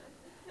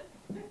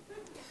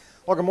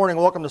Well, good morning.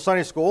 Welcome to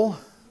Sunday School.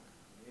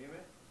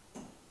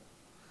 Amen.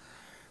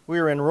 We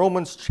are in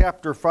Romans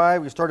chapter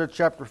 5. We started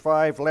chapter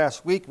 5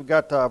 last week. We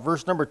got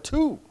verse number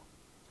 2.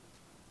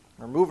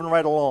 We're moving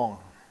right along.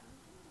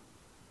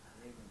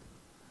 Amen.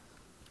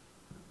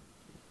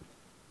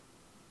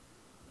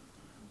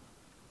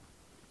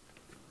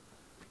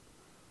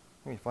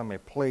 Let me find my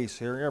place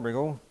here. There we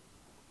go.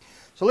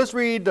 So let's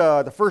read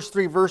the first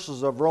 3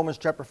 verses of Romans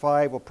chapter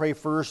 5. We'll pray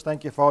first.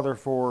 Thank you, Father,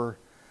 for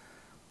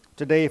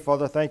today.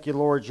 Father, thank you,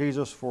 Lord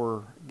Jesus,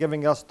 for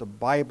giving us the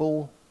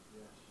Bible.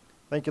 Yes.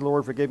 Thank you,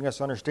 Lord, for giving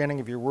us understanding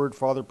of your word.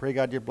 Father, pray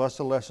God you bless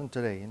the lesson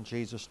today. In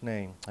Jesus'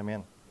 name,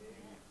 amen.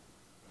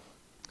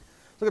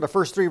 Look at the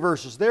first 3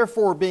 verses.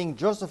 Therefore, being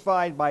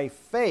justified by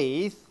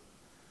faith,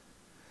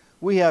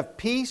 we have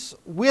peace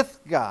with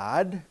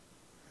God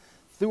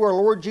through our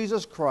Lord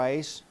Jesus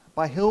Christ,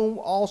 by whom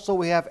also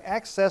we have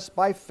access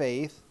by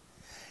faith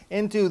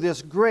into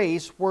this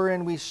grace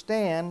wherein we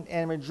stand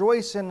and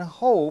rejoice in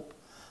hope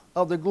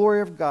of the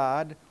glory of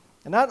God.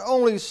 And not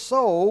only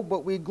so,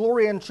 but we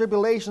glory in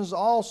tribulations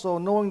also,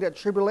 knowing that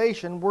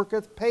tribulation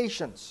worketh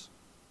patience.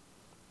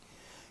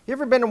 You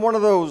ever been in one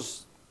of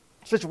those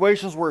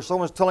situations where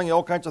someone's telling you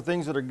all kinds of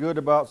things that are good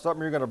about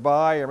something you're going to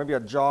buy, or maybe a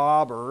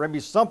job, or maybe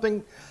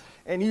something,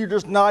 and you're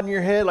just nodding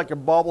your head like a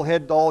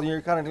bobblehead doll, and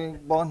you're kind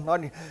of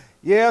nodding,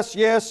 yes,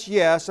 yes,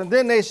 yes, and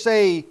then they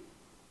say,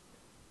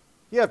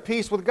 you have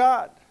peace with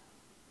God.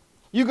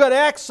 You got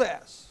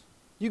access.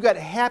 You got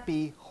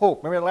happy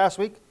hope. Remember that last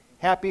week?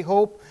 Happy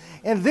hope.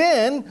 And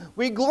then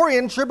we glory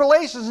in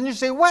tribulations, and you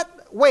say,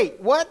 what? Wait,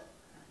 what?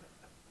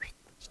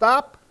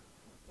 Stop.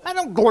 I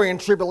don't glory in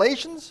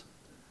tribulations.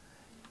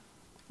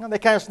 And they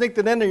kind of sneaked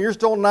it in there. You're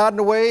still nodding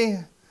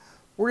away.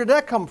 Where did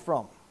that come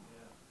from?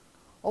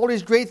 All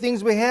these great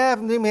things we have,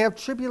 and then we have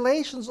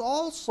tribulations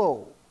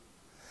also.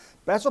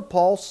 That's what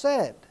Paul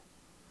said.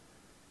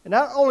 And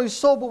not only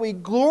so, but we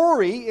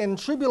glory in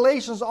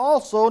tribulations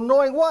also,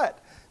 knowing what?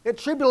 That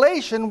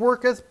tribulation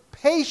worketh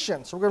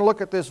patience. We're going to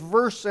look at this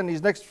verse in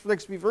these next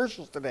few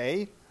verses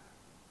today.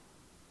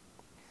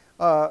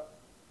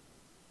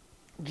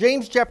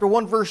 James chapter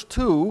 1, verse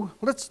 2.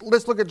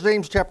 Let's look at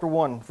James chapter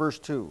 1, verse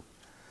 2.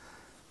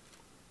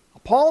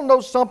 Paul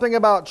knows something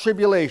about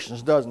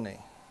tribulations, doesn't he?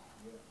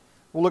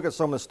 We'll look at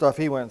some of the stuff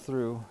he went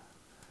through.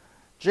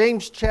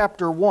 James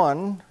chapter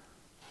 1.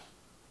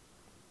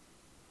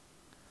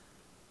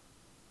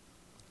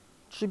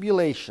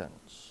 Tribulations.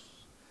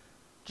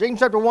 James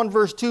chapter 1,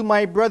 verse 2,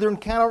 My brethren,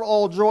 count it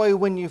all joy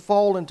when you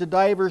fall into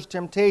divers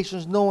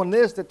temptations, knowing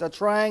this, that the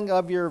trying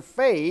of your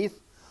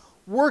faith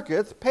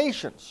worketh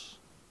patience.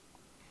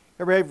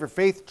 Ever have your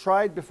faith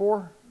tried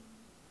before?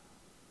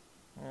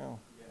 Yeah.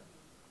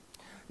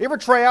 You ever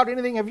try out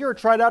anything? Have you ever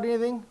tried out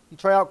anything? You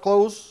try out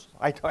clothes?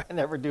 I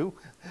never do.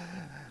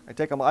 I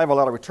have a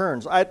lot of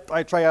returns. I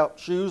try out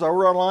shoes. I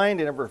order online.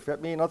 They never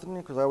fit me, nothing,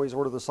 because I always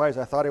order the size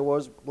I thought it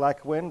was,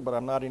 black wind, but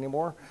I'm not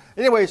anymore.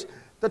 Anyways,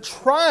 the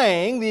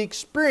trying, the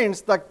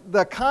experience,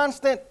 the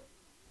constant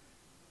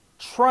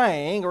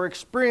trying or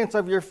experience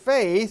of your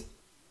faith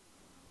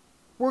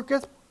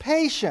worketh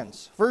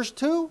patience. Verse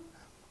 2,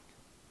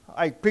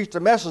 I preached a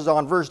message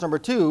on verse number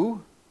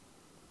 2.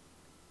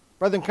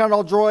 Brethren, count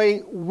all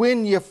joy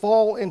when you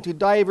fall into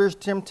divers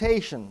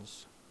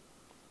temptations.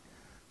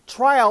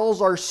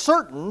 Trials are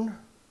certain.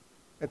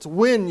 It's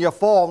when you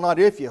fall, not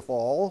if you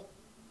fall.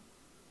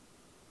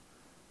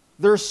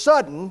 They're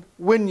sudden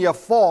when you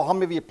fall. How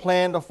many of you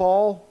plan to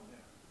fall?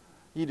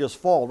 You just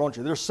fall, don't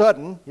you? They're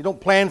sudden. You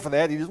don't plan for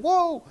that. You just,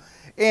 whoa.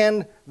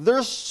 And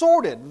they're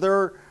sorted.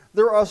 They're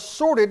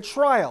assorted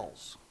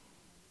trials.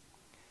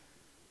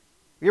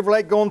 You ever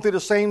like going through the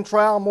same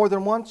trial more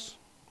than once?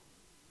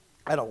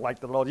 I don't like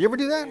that at all. Do you ever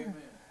do that? Amen.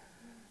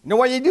 You know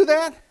why you do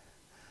that?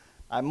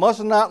 I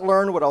must not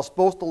learn what I was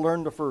supposed to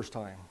learn the first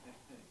time.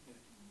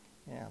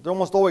 Yeah, they're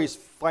almost always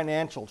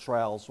financial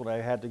trials, what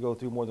I had to go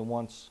through more than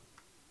once.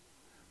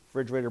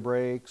 Refrigerator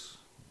breaks,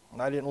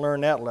 and I didn't learn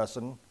that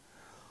lesson.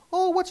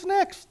 Oh, what's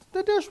next?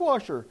 The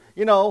dishwasher.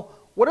 You know,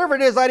 whatever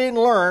it is I didn't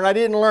learn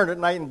it,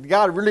 and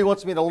God really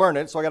wants me to learn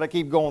it, so I got to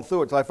keep going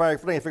through it until I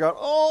finally figure out,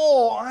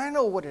 oh, I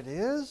know what it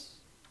is.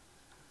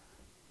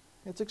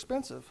 It's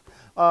expensive.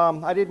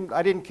 I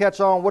didn't catch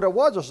on what it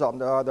was or something,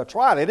 the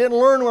trial. I didn't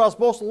learn what I was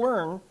supposed to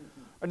learn.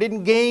 I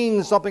didn't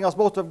gain something I was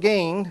supposed to have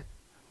gained.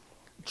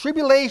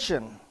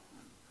 Tribulation.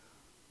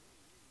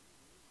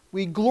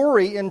 We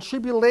glory in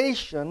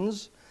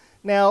tribulations.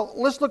 Now,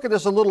 let's look at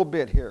this a little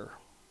bit here.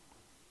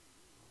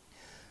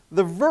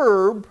 The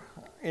verb,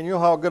 and you know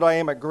how good I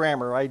am at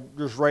grammar. I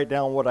just write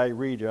down what I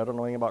read you. I don't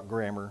know anything about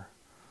grammar.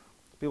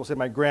 People say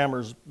my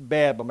grammar's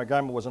bad, but my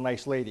grandma was a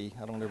nice lady.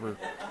 I don't ever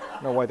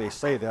know why they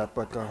say that,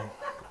 but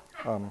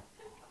I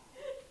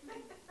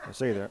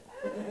say that.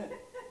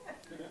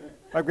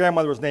 My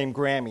grandmother was named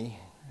Grammy,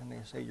 and they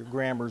say your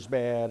grammar's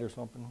bad or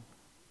something.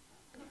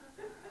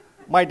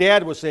 My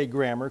dad would say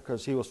grammar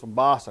because he was from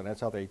Boston.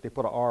 That's how they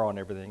put an R on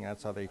everything.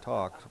 That's how they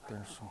talk up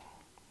there. So.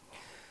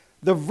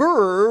 The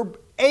verb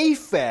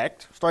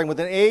affect, starting with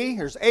an A,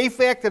 there's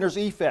affect and there's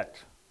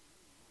effect.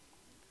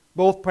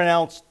 Both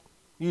pronounced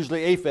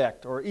usually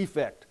affect or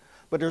effect.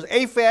 But there's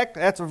affect,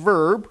 that's a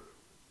verb,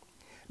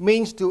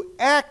 means to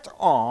act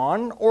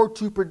on or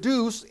to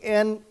produce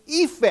an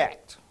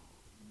effect.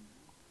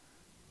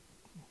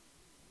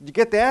 Did you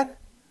get that?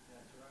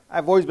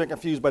 I've always been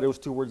confused by those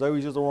two words. I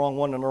always use the wrong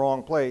one in the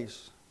wrong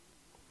place.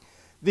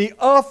 The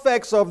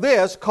effects of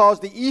this cause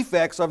the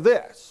effects of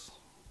this.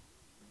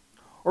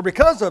 Or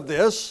because of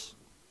this,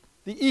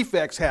 the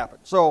effects happen.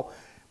 So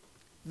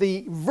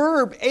the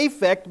verb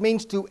affect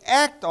means to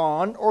act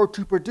on or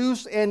to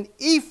produce an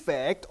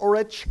effect or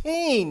a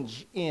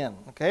change in.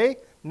 Okay?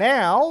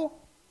 Now,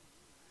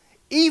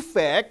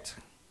 effect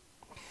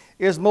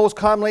is most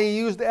commonly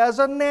used as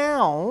a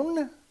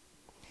noun,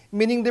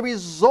 meaning the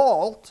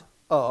result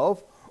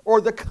of or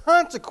the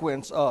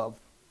consequence of.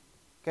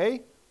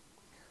 Okay?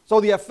 So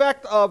the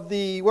effect of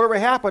the whatever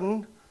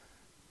happened,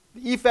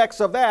 the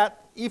effects of that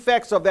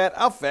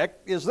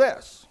effect is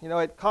this.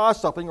 It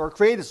caused something or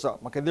created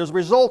something. Okay, there's a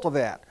result of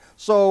that.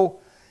 So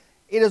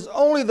it is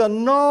only the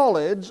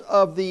knowledge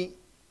of the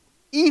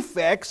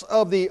effects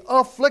of the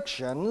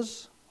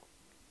afflictions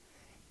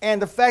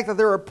and the fact that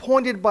they're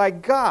appointed by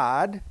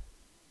God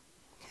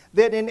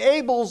that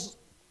enables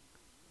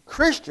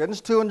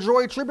Christians to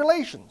enjoy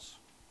tribulations.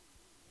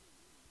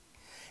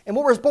 And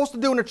what we're supposed to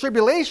do in a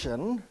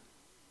tribulation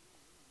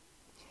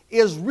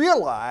is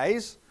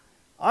realize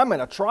I'm in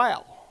a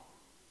trial.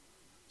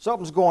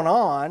 Something's going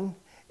on,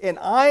 and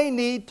I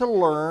need to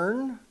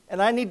learn,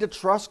 and I need to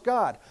trust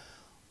God.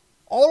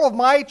 All of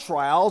my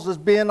trials has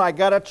been I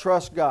got to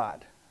trust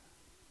God.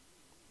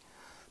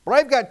 But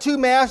I've got 2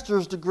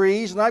 master's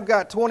degrees, and I've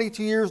got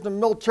 22 years in the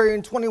military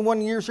and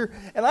 21 years here,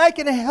 and I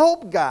can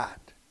help God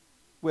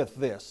with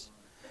this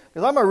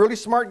because I'm a really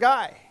smart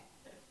guy.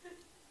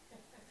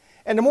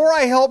 And the more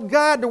I help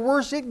God, the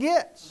worse it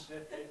gets.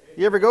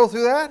 You ever go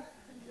through that?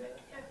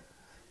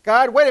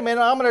 God, wait a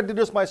minute, I'm going to do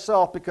this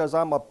myself because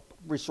I'm a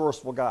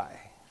resourceful guy.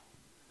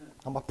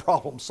 I'm a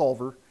problem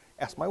solver.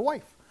 Ask my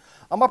wife.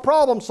 I'm a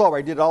problem solver.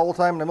 I did it all the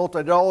time in the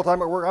military. I did it all the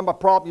time at work. I'm a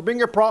problem. You bring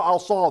your problem, I'll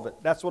solve it.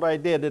 That's what I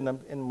did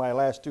in my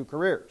last 2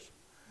 careers.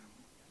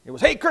 It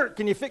was, hey, Kurt,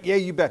 can you fix? Yeah,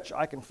 you betcha.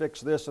 I can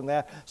fix this and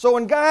that. So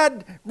when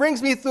God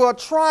brings me through a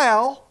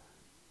trial,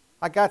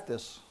 I got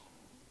this.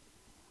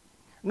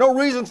 No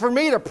reason for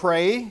me to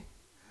pray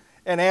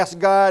and ask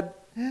God,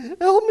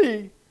 help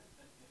me.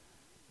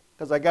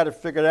 Because I got to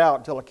figure it out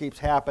until it keeps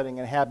happening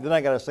and happening. Then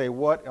I got to say,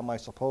 what am I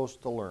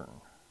supposed to learn?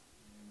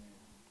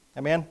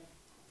 Amen?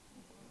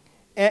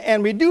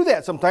 And we do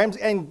that sometimes.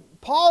 And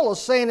Paul is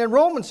saying in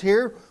Romans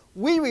here,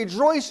 we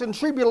rejoice in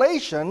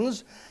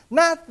tribulations,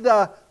 not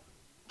the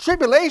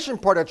tribulation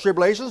part of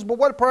tribulations, but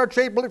what part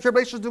of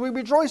tribulations do we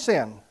rejoice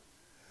in?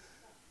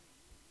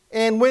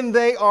 And when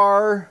they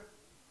are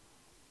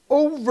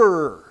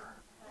over.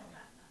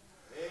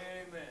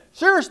 Amen.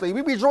 Seriously,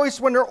 we rejoice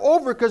when they're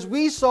over because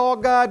we saw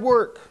God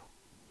work.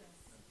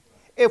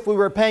 If we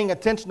were paying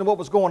attention to what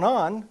was going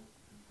on,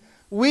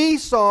 we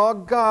saw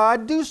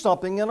God do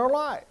something in our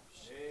lives.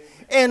 Amen.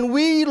 And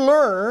we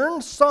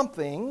learned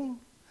something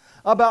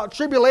about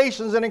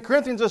tribulations. And in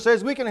Corinthians it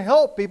says we can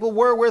help people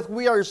wherewith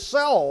we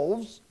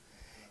ourselves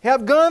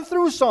have gone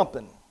through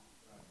something.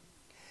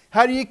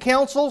 How do you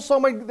counsel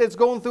someone that's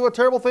going through a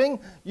terrible thing?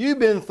 You've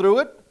been through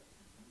it.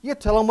 You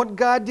tell them what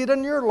God did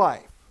in your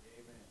life.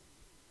 Amen.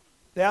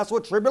 That's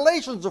what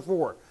tribulations are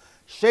for.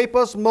 Shape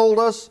us, mold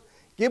us,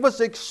 give us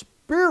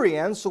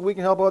experience so we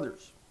can help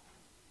others.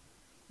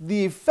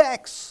 The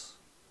effects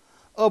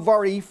of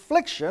our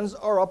afflictions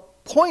are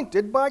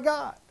appointed by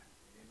God.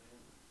 Amen.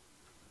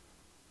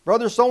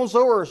 Brother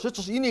so-and-so or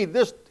sister, you need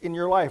this in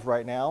your life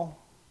right now.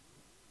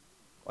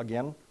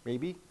 Again,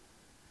 maybe.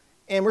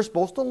 And we're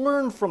supposed to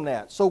learn from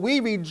that. So we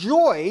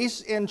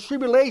rejoice in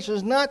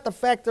tribulations, not the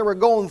fact that we're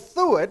going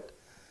through it,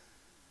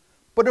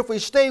 but if we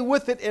stay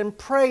with it and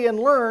pray and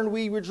learn,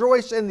 we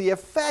rejoice in the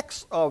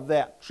effects of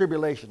that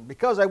tribulation.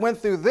 Because I went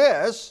through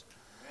this,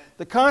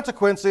 the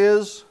consequence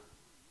is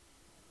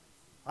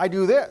I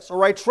do this,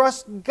 or I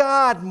trust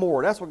God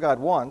more. That's what God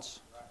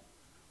wants.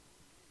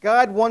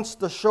 God wants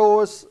to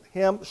show us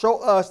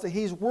that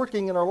He's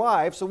working in our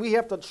lives, so we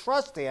have to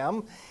trust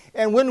Him.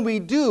 And when we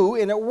do,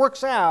 and it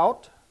works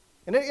out,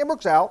 and it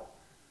works out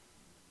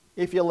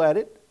if you let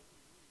it,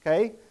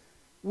 okay,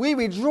 we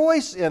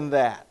rejoice in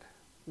that.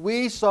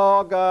 We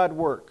saw God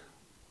work.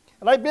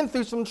 And I've been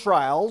through some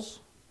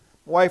trials,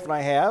 my wife and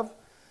I have.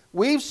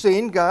 We've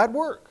seen God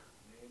work.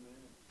 Amen.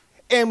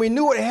 And we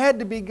knew it had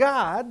to be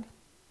God.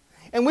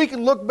 And we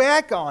can look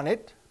back on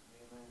it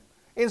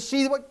and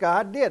see what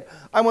God did.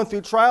 I went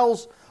through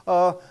trials.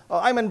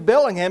 I'm in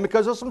Bellingham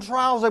because of some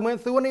trials I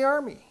went through in the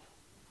Army.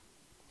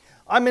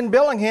 I'm in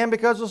Bellingham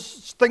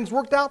because things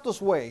worked out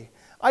this way.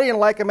 I didn't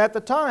like them at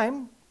the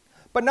time,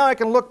 but now I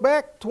can look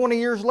back 20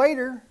 years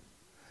later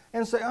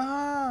and say,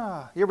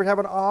 you ever have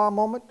an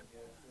moment?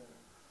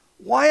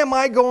 Why am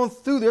I going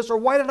through this, or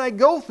why did I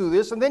go through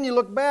this? And then you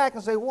look back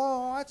and say,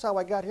 well, that's how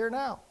I got here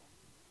now.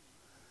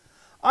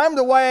 I'm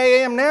the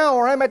way I am now,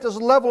 or I'm at this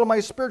level of my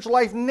spiritual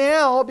life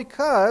now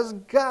because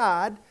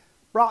God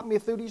brought me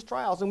through these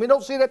trials. And we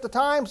don't see it at the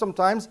time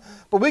sometimes,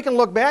 but we can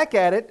look back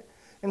at it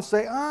and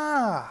say,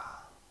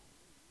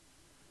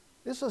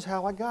 this This is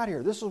how I got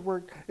here. This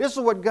is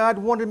what God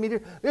wanted me to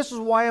do. This is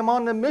why I'm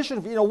on the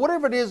mission. You know,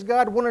 whatever it is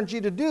God wanted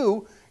you to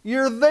do,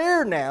 you're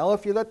there now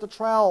if you let the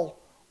trial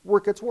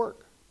work its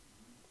work.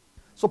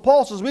 So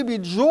Paul says we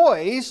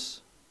rejoice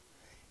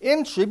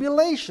in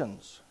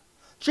tribulations.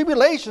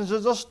 Tribulations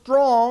is a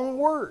strong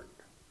word.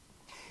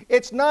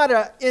 It's not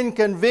an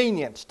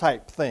inconvenience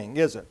type thing,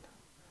 is it?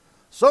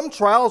 Some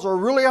trials are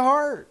really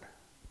hard.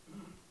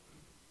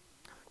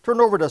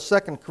 Turn over to 2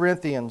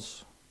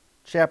 Corinthians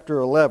chapter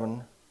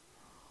 11.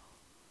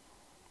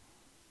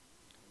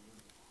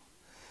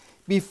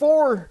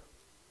 Before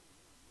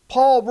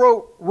Paul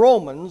wrote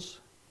Romans,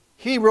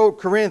 he wrote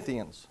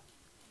Corinthians.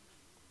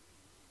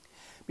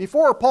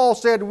 Before Paul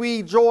said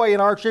we joy in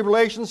our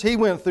tribulations, he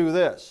went through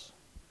this.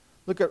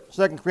 Look at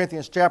 2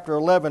 Corinthians chapter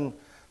 11,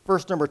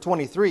 verse number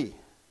 23.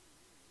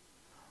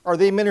 Are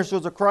they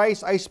ministers of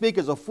Christ? I speak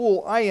as a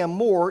fool. I am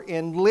more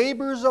in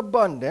labors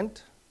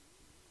abundant,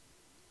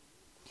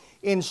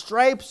 in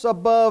stripes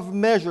above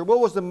measure. What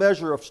was the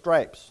measure of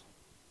stripes?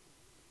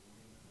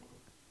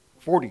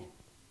 40.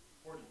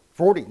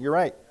 40, you're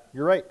right.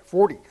 You're right,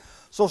 40.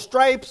 So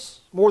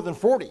stripes, more than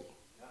 40.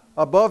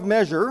 Above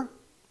measure.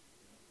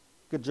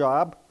 Good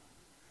job.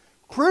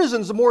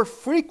 Prisons more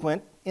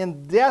frequent,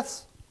 and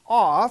deaths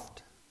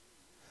oft.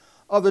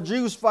 Of the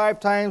Jews 5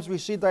 times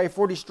received thy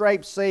 40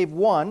 stripes, save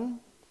one.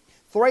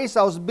 Thrice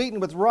I was beaten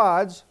with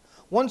rods.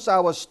 Once I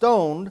was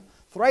stoned.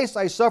 Thrice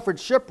I suffered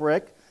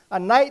shipwreck. A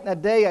night and a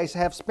day I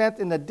have spent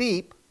in the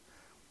deep.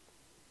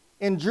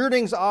 In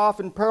journeyings oft,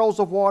 in perils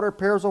of water,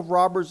 perils of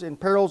robbers, in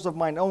perils of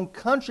mine own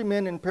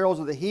countrymen, in perils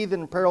of the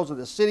heathen, in perils of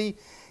the city,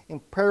 in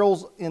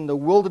perils in the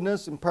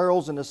wilderness, in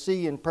perils in the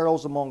sea, in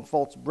perils among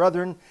false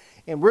brethren,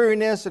 in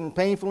weariness and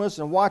painfulness,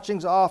 and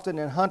watchings often,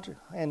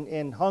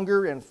 and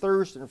hunger and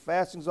thirst, and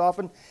fastings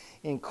often,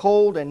 in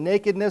cold and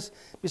nakedness.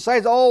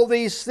 Besides all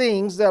these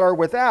things that are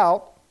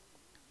without,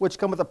 which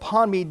cometh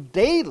upon me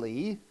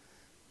daily,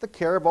 the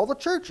care of all the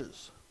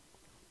churches.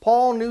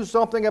 Paul knew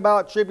something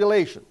about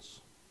tribulations.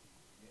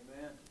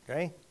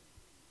 Okay?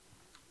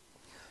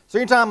 So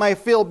anytime I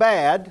feel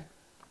bad,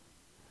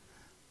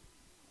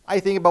 I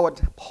think about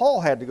what Paul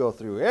had to go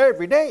through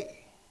every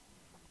day.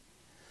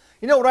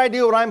 You know what I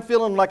do when I'm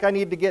feeling like I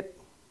need to get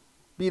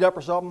beat up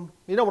or something?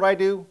 You know what I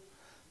do?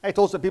 I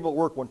told some people at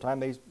work one time,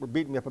 they were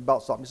beating me up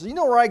about something. He said, you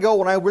know where I go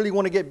when I really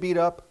want to get beat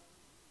up?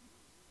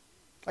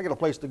 I got a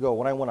place to go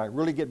when I want to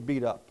really get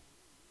beat up.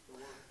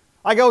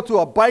 I go to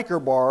a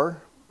biker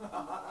bar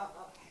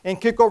and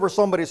kick over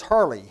somebody's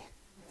Harley.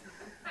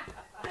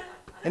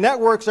 And that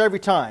works every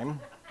time.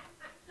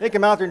 They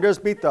come out there and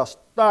just beat the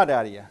snot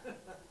out of you.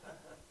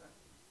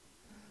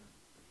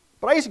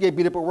 But I used to get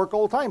beat up at work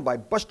all the time by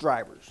bus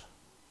drivers.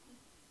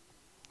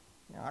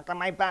 You know, on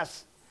my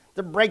bus,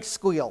 the brakes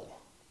squeal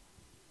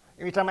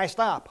every time I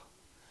stop.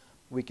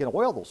 We can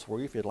oil those for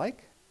you if you'd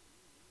like.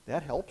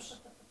 That helps.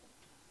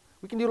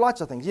 We can do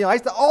lots of things. You know,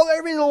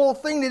 every little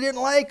thing they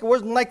didn't like, it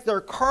wasn't like their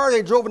car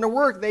they drove into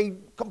work, they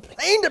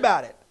complained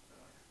about it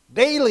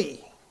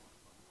daily.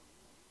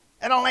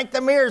 I don't like the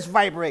mirrors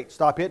vibrate.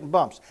 Stop hitting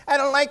bumps. I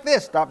don't like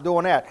this. Stop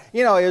doing that.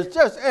 You know, it was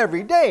just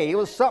every day. It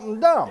was something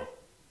dumb.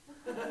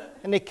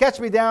 And they catch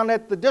me down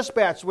at the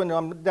dispatch window.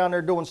 I'm down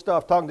there doing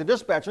stuff, talking to the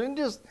dispatcher. And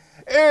just,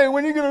 hey,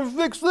 when are you going to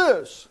fix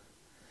this?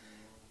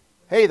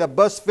 Hey, the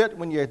bus fit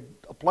when you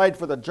applied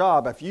for the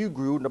job. If you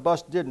grew and the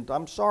bus didn't,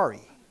 I'm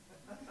sorry.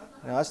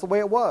 You know, that's the way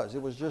it was.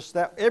 It was just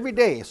that every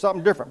day,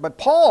 something different. But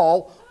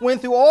Paul went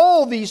through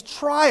all these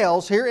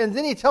trials here. And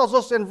then he tells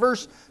us in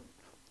verse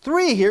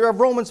 3 here of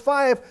Romans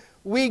 5,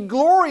 we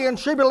glory in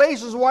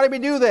tribulations. Why do we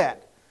do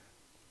that?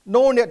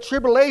 Knowing that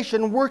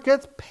tribulation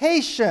worketh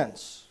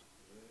patience.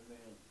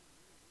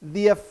 Amen.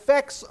 The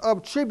effects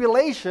of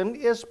tribulation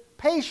is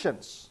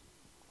patience.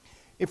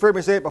 You've heard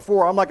me say it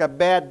before, I'm like a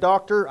bad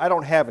doctor. I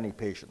don't have any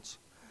patience.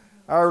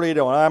 I really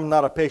don't. I'm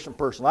not a patient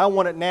person. I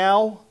want it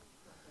now.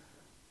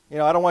 You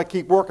know, I don't want to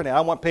keep working it.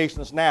 I want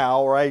patience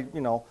now, or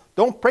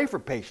don't pray for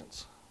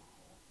patience.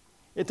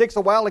 It takes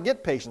a while to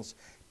get patience.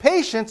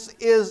 Patience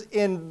is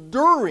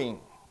enduring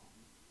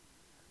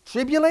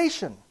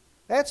tribulation.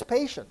 That's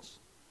patience.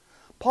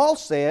 Paul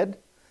said,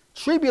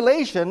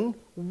 tribulation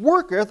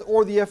worketh,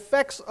 or the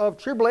effects of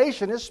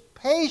tribulation is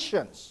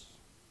patience.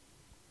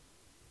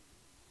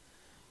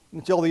 You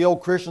can tell the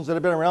old Christians that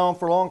have been around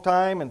for a long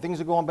time and things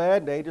are going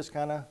bad, they just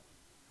kind of,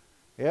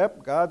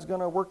 yep, God's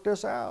going to work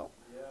this out.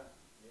 Yeah.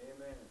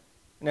 Amen.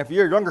 And if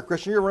you're a younger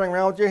Christian, you're running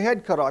around with your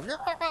head cut off.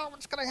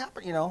 What's going to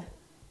happen, you know?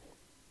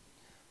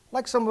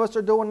 Like some of us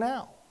are doing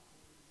now.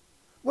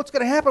 What's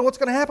going to happen? What's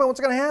going to happen? What's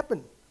going to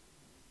happen?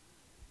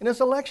 In this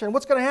election,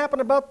 what's going to happen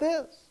about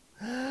this?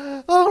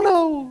 Oh,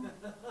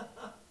 no.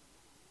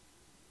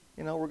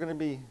 You know, we're going to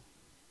be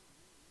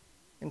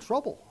in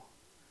trouble.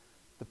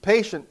 The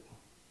patient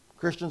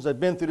Christians that have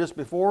been through this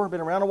before, been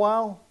around a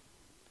while,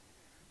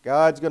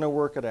 God's going to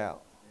work it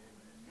out.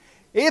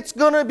 Amen. It's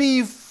going to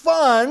be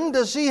fun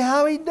to see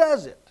how He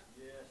does it.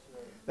 Yes, sir.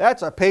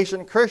 That's a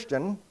patient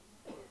Christian.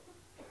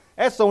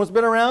 That's someone that's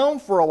been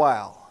around for a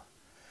while.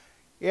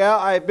 Yeah,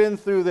 I've been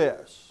through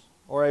this,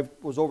 or I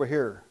was over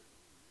here.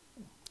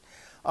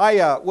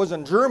 I was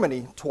in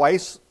Germany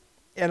twice,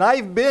 and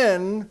I've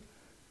been,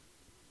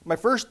 my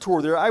first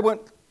tour there,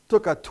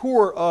 took a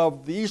tour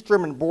of the East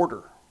German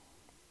border.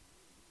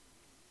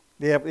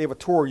 They have a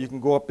tour, you can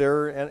go up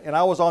there, and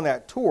I was on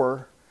that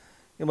tour.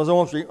 It was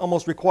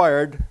almost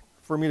required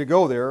for me to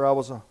go there. That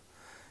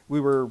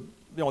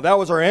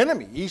was our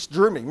enemy, East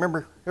Germany.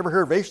 Remember, ever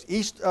heard of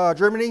East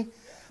Germany?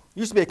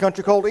 Used to be a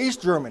country called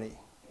East Germany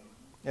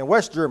and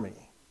West Germany.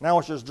 Now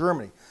it's just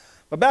Germany.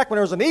 But back when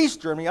I was in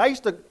East Germany, I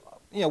used to,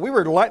 they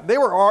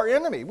were our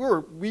enemy.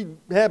 We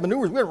had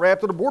maneuvers. We went right up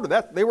to the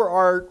border. They were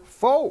our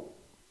foe.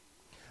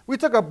 We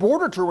took a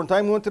border tour one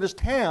time. We went to this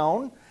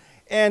town,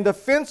 and the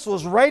fence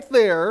was right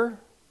there,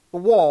 the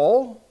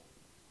wall,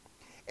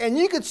 and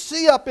you could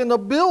see up in the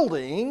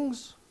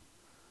buildings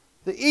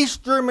the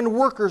East German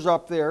workers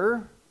up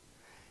there,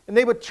 and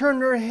they would turn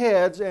their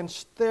heads and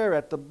stare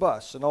at the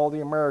bus and all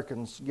the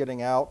Americans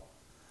getting out,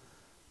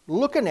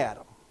 looking at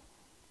them.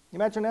 You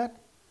imagine that?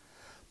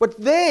 But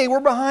they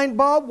were behind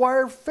barbed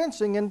wire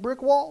fencing and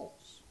brick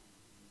walls.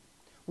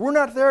 We're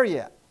not there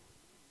yet.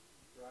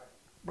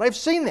 But I've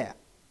seen that.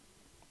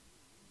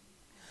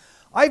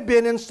 I've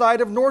been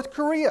inside of North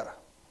Korea.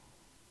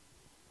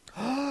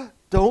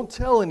 Don't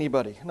tell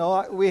anybody.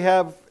 No, we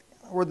have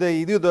where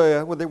they do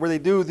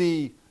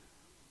the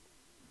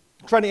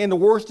trying to end the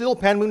war still,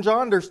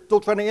 Panmunjom, they're still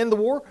trying to end the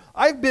war.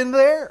 I've been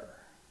there.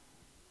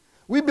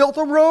 We built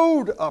a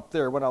road up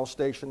there when I was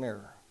stationed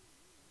there.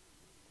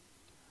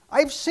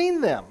 I've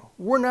seen them.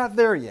 We're not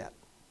there yet.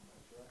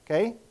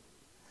 Okay?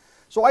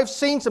 So I've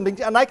seen some things,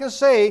 and I can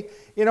say,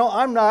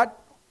 I'm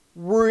not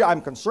worried.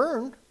 I'm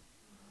concerned.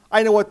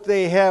 I know what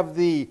they have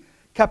the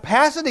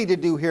capacity to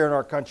do here in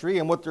our country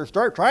and what they're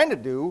trying to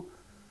do.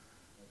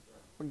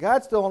 But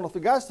God's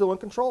still in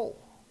control.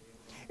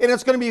 And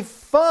it's going to be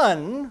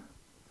fun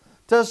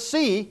to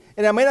see,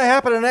 and it may not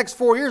happen in the next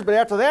 4 years, but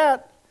after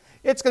that,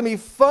 it's going to be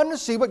fun to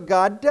see what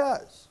God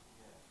does.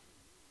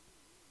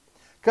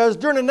 Because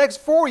during the next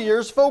 4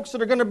 years, folks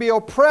that are going to be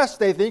oppressed,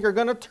 they think, are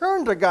going to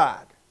turn to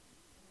God.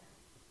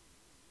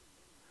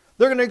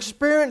 They're going to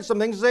experience some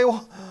things and say,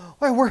 well,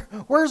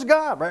 where's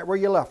God? Right where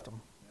you left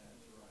him.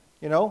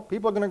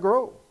 People are going to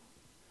grow.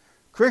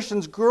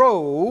 Christians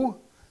grow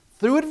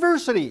through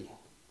adversity.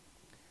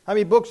 How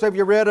many books have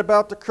you read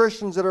about the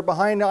Christians that are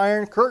behind the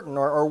Iron Curtain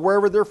or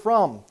wherever they're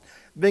from,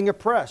 being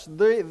oppressed?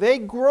 They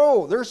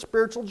grow. They're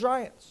spiritual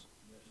giants.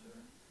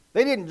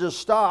 They didn't just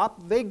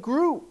stop. They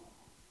grew.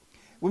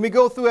 When we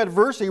go through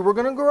adversity, we're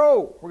going to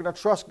grow. We're going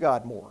to trust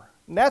God more.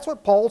 And that's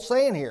what Paul's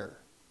saying here.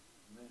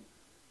 Amen.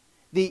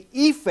 The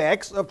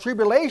effects of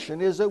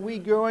tribulation is that we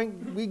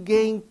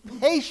gain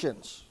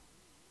patience.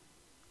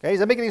 Okay, does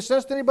that make any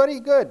sense to anybody?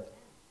 Good.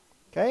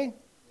 Okay? Amen.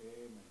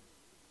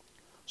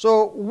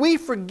 So we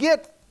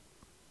forget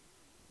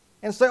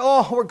and say,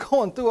 we're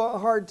going through a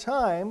hard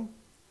time.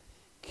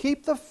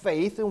 Keep the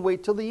faith and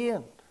wait till the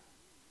end.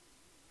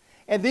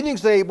 And then you can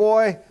say,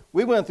 boy,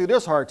 we went through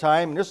this hard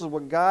time, and this is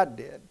what God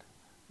did.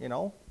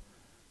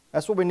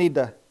 That's what we need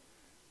to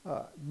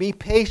be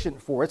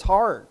patient for. It's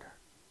hard.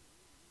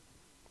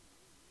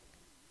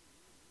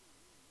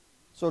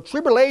 So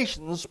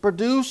tribulations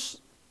produce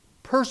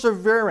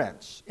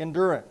perseverance,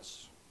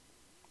 endurance.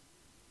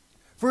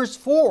 Verse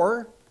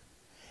 4,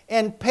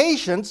 and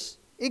patience,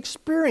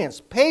 experience.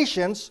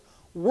 Patience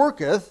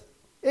worketh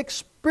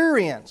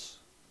experience.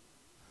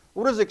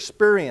 What is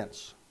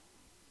experience?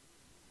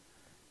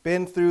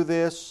 Been through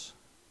this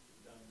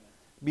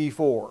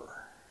before.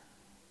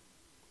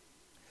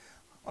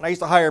 When I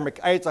used to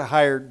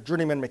hire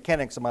journeyman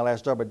mechanics in my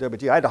last job at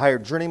WT. I had to hire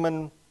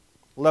journeyman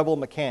level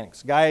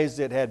mechanics, guys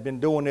that had been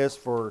doing this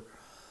for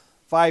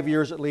 5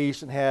 years at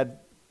least and had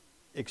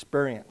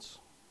experience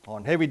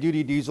on heavy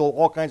duty diesel,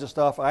 all kinds of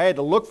stuff. I had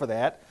to look for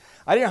that.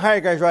 I didn't hire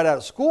guys right out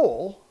of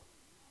school.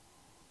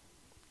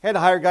 I had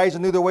to hire guys that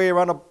knew their way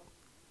around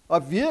a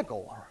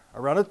vehicle,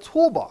 around a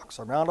toolbox,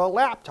 around a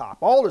laptop,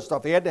 all this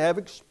stuff. They had to have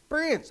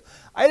experience.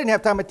 I didn't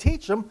have time to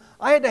teach them.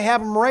 I had to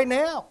have them right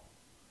now.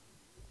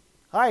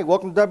 Hi,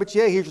 welcome to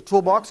WTA. Here's your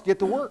toolbox. Get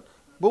to work.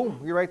 Boom,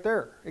 you're right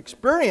there.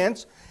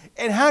 Experience.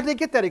 And how did they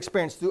get that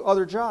experience? Through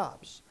other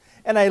jobs.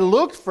 And I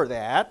looked for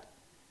that.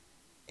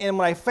 And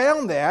when I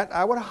found that,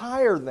 I would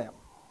hire them.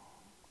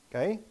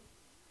 Okay?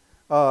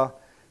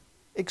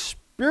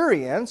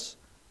 Experience.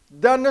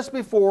 Done this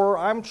before.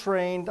 I'm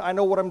trained. I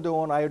know what I'm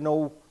doing. I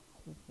know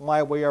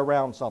my way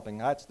around something.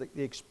 That's the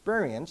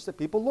experience that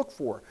people look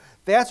for.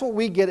 That's what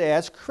we get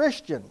as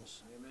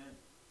Christians. Amen.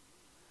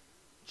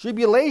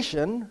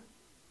 Tribulation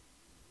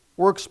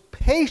works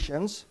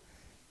patience.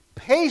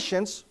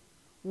 Patience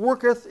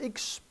worketh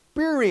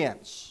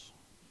experience.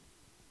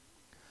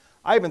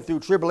 I've been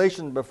through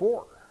tribulation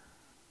before.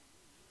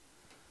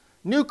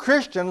 New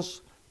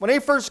Christians, when they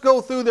first go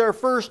through their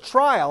first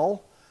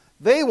trial,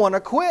 they want to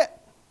quit.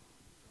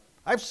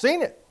 I've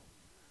seen it.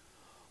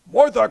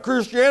 Boy, I thought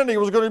Christianity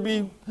was going to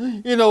be,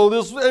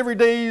 this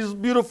everyday's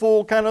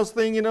beautiful kind of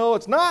thing,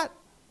 It's not.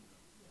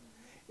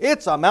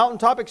 It's a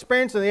mountaintop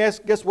experience, and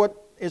guess what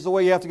is the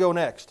way you have to go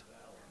next?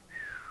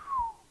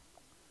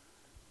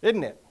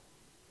 Isn't it?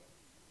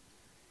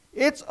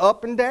 It's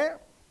up and down.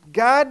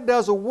 God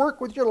does a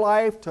work with your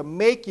life to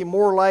make you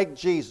more like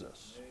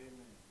Jesus. Amen.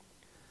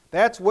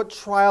 That's what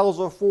trials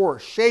are for.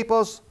 Shape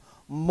us,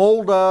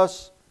 mold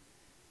us,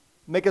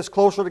 make us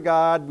closer to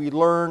God. We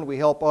learn, we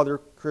help other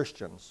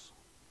Christians.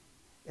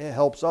 It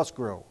helps us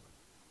grow.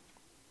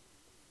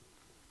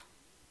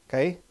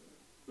 Okay?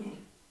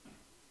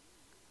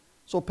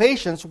 So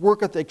patience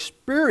worketh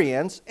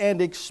experience,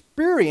 and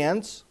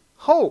experience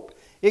hope.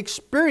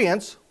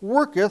 Experience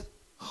worketh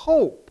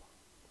hope.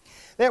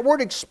 That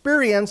word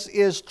experience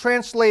is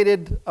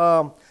translated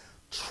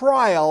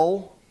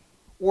trial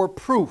or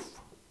proof.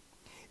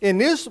 In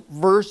this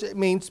verse, it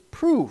means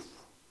proof.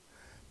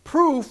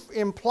 Proof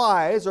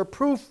implies, or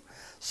proof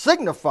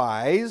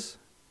signifies,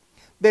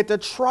 that the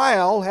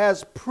trial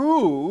has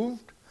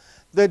proved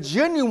the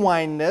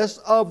genuineness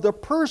of the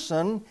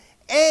person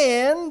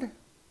and,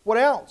 what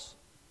else?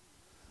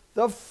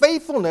 The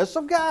faithfulness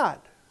of God.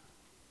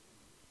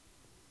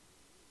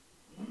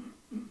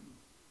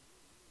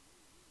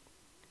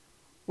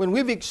 When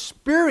we've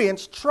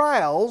experienced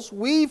trials,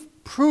 we've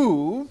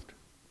proved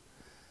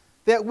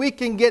that we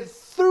can get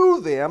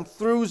through them.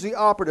 Through's the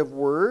operative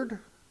word.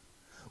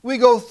 We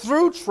go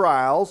through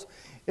trials.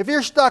 If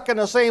you're stuck in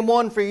the same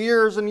one for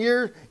years and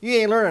years, you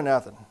ain't learning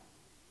nothing.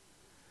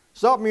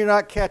 Something you're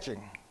not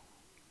catching.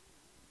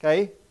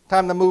 Okay?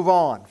 Time to move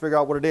on. Figure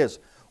out what it is.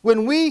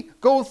 When we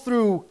go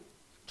through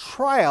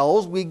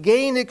trials, we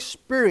gain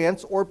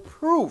experience or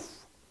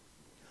proof.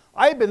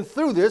 I've been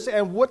through this,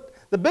 and what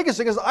the biggest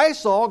thing is I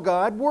saw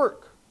God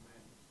work.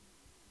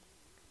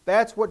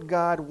 That's what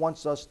God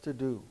wants us to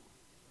do.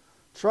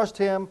 Trust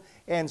Him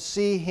and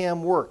see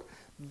Him work.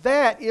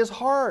 That is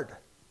hard.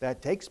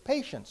 That takes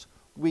patience.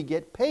 We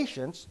get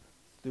patience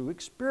through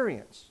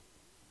experience.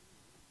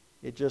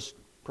 It just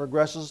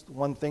progresses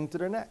one thing to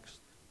the next.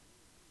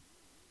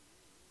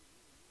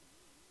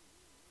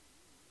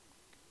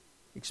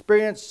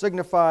 Experience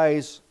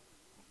signifies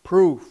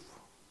proof.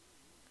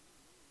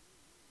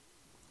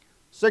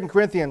 2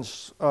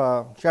 Corinthians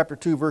chapter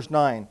 2, verse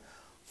 9.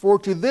 For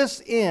to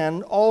this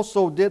end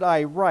also did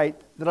I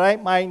write, that I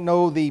might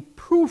know the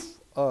proof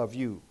of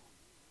you.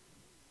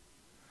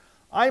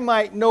 I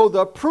might know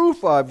the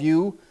proof of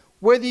you,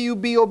 whether you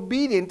be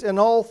obedient in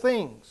all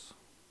things.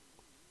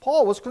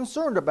 Paul was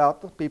concerned about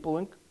the people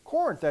in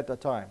Corinth at the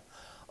time.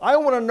 I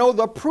want to know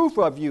the proof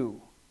of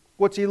you.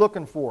 What's he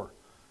looking for?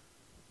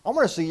 I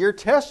want to see your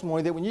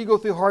testimony that when you go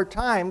through hard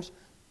times,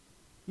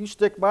 you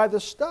stick by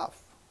this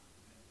stuff.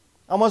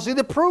 I want to see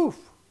the proof.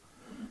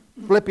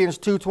 Philippians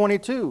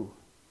 2:22.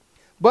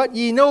 But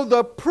ye know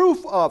the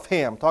proof of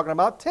him, talking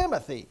about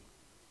Timothy,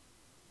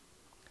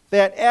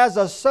 that as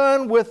a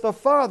son with the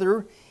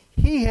Father,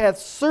 he hath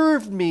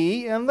served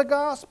me in the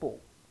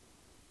gospel.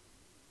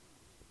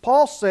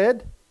 Paul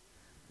said,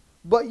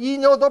 but ye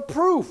know the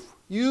proof.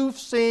 You've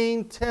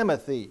seen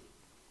Timothy.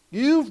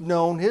 You've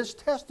known his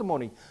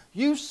testimony.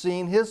 You've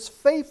seen his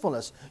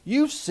faithfulness.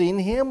 You've seen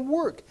him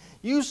work.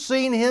 You've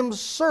seen him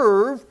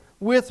serve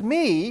with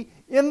me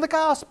in the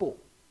gospel.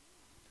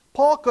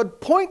 Paul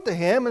could point to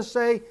him and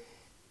say,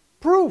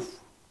 proof.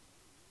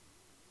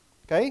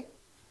 Okay?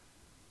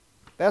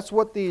 That's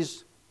what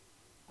these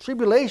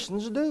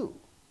tribulations do.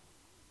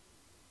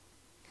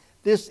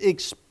 This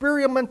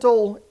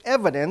experimental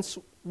evidence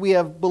we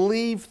have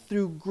believed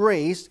through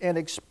grace, and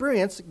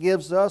experience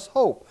gives us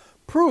hope.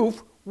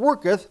 Proof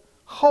worketh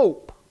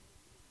hope.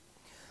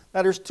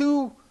 Now there's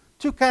two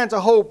kinds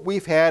of hope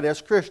we've had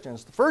as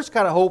Christians. The first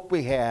kind of hope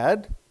we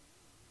had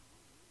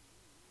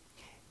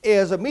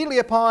is immediately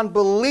upon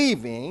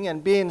believing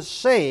and being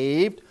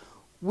saved,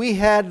 we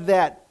had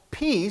that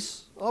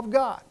peace of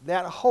God,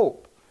 that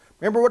hope.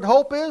 Remember what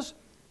hope is?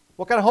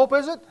 What kind of hope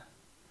is it?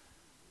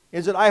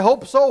 Is it I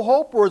hope so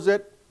hope, or is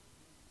it?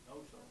 No,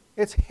 sir.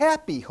 It's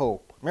happy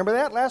hope. Remember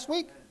that last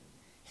week?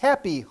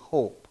 Happy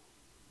hope.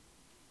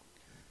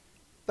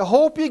 The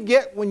hope you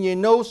get when you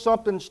know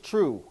something's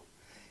true.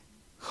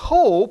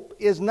 Hope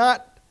is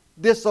not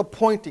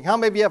disappointing. How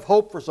many of you have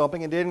hope for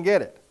something and didn't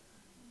get it?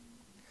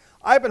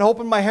 I've been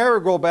hoping my hair will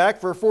grow back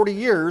for 40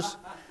 years.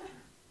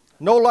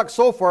 No luck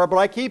so far, but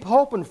I keep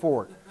hoping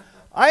for it.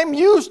 I'm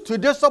used to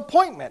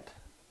disappointment.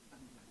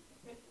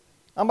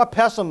 I'm a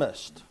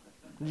pessimist.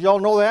 Did y'all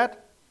know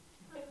that?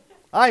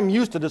 I'm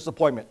used to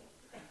disappointment.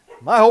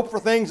 I hope for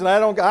things and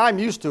I'm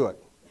used to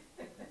it.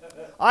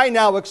 I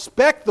now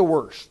expect the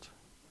worst.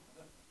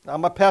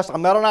 I'm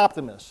not an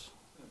optimist.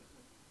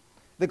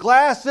 The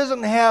glass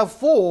isn't half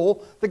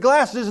full. The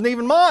glass isn't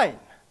even mine.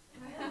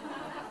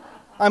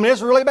 I mean,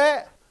 it's really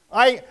bad.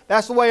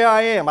 That's the way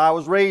I am. I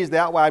was raised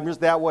that way. I'm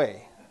just that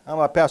way. I'm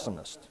a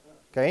pessimist.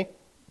 Okay?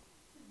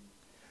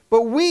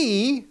 But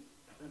we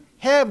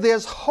have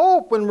this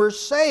hope when we're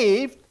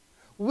saved.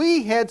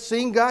 We had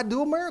seen God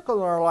do a miracle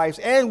in our lives.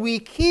 And we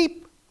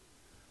keep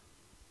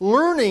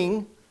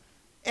learning,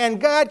 and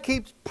God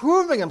keeps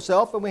proving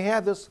himself, and we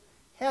have this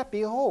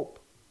happy hope.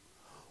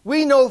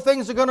 We know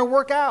things are going to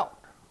work out.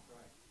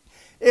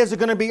 Is it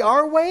going to be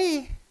our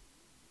way?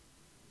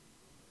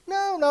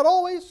 No, not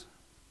always.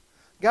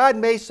 God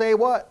may say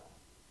what?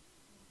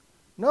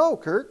 No,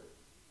 Kurt,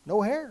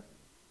 no hair.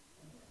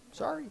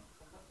 Sorry.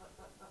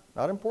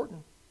 Not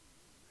important.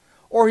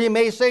 Or He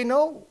may say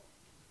no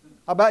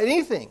about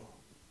anything.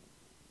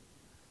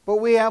 But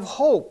we have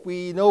hope.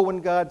 We know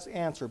when God's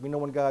answered. We know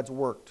when God's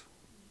worked.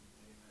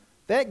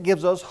 That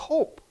gives us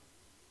hope.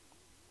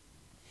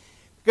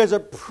 Because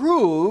it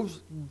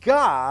proves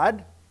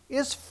God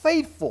is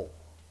faithful.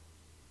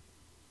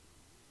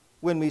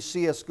 When we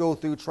see us go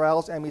through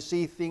trials and we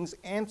see things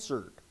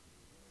answered.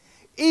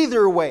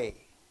 Either way.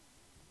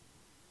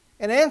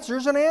 An answer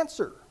is an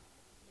answer.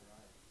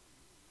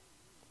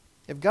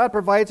 If God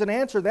provides an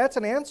answer, that's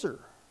an answer.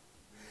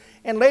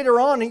 And later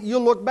on,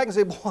 you'll look back and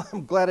say, boy,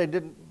 I'm glad I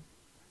didn't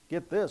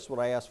get this, what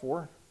I asked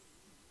for.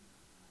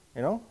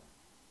 You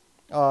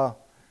know?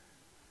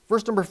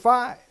 Verse number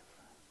 5.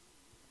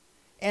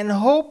 And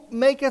hope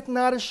maketh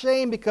not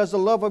ashamed, because the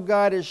love of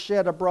God is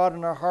shed abroad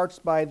in our hearts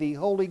by the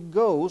Holy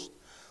Ghost,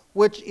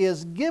 which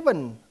is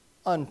given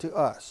unto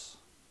us.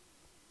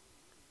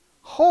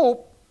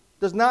 Hope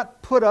does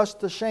not put us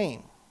to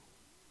shame.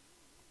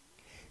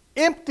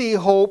 Empty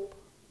hope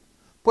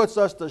puts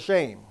us to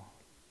shame.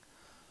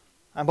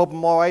 I'm hoping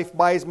my wife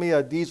buys me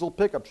a diesel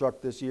pickup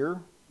truck this year.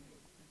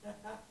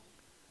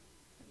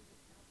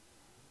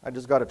 I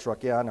just got a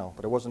truck, yeah, I know,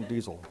 but it wasn't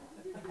diesel.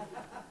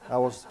 That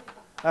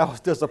was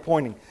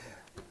disappointing.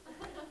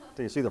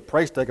 Till you see the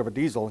price tag of a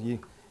diesel, you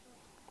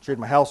trade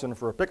my house in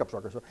for a pickup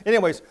truck or so.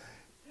 Anyways,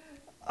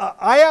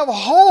 I have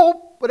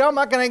hope, but I'm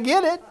not going to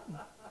get it.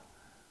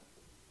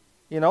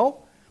 You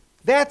know?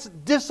 That's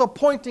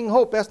disappointing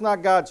hope. That's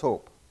not God's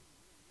hope.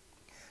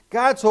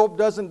 God's hope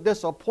doesn't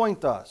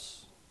disappoint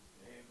us.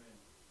 Amen.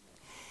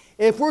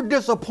 If we're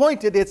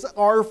disappointed, it's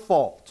our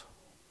fault.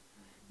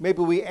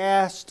 Maybe we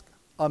asked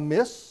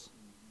amiss,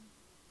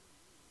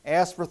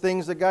 asked for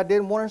things that God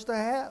didn't want us to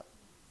have.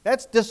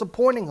 That's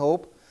disappointing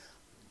hope.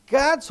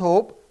 God's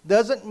hope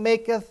doesn't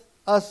make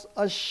us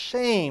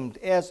ashamed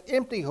as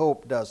empty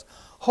hope does.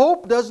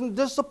 Hope doesn't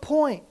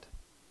disappoint.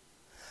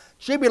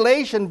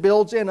 Tribulation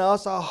builds in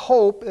us a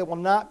hope that will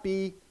not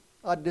be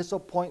a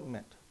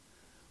disappointment.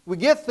 We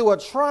get through a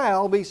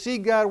trial, we see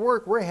God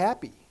work, we're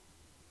happy.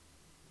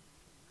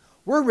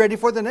 We're ready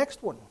for the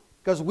next one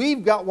because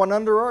we've got one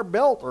under our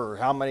belt, or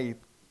how many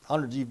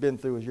hundreds you've been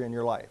through in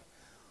your life.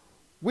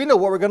 We know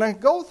what we're going to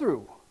go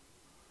through.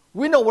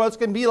 We know what it's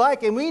going to be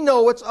like, and we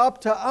know it's up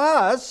to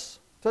us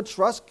to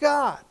trust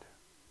God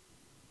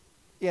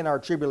in our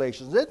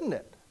tribulations, isn't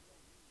it?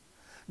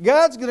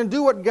 God's going to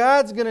do what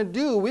God's going to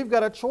do. We've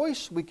got a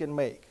choice we can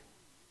make.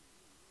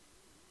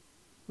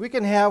 We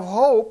can have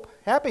hope,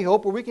 happy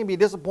hope, or we can be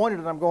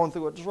disappointed that I'm going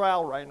through a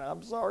trial right now.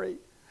 I'm sorry.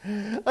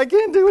 I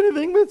can't do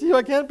anything with you.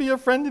 I can't be a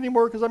friend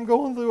anymore because I'm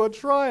going through a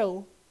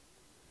trial.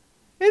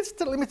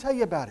 Let me tell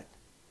you about it.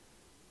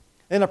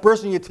 And the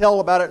person you tell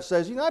about it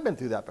says, I've been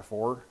through that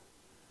before.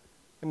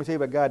 Let me tell you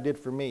what God did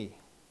for me.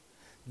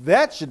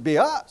 That should be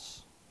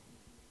us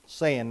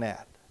saying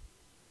that.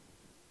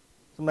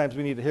 Sometimes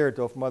we need to hear it,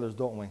 though, from others,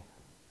 don't we?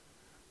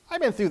 I've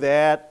been through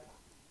that.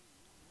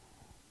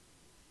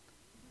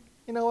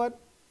 You know what?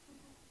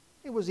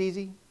 It was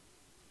easy.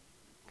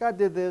 God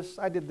did this.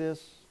 I did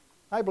this.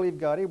 I believe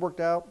God. It worked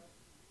out.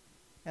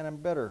 And I'm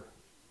better.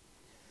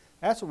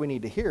 That's what we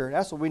need to hear.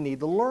 That's what we need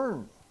to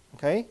learn.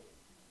 Okay?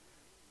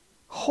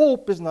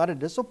 Hope is not a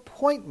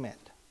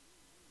disappointment.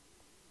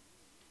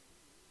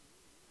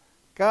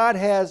 God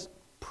has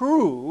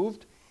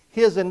proved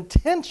His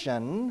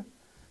intention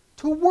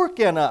to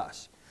work in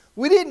us.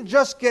 We didn't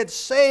just get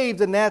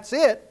saved and that's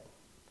it.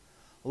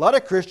 A lot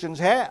of Christians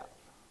have.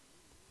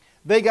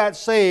 They got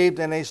saved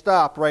and they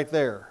stopped right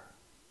there.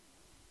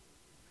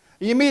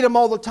 You meet them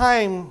all the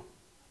time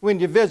when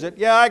you visit.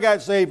 Yeah, I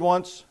got saved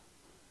once.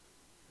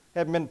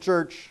 Haven't been to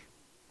church.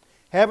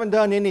 Haven't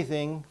done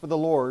anything for the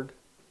Lord.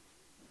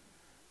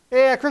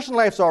 Yeah, Christian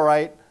life's all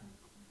right.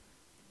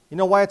 You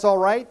know why it's all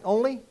right?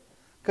 Only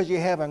because you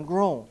haven't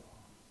grown.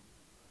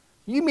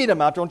 You meet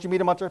them out, don't you meet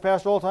them out there,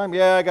 Pastor, all the time?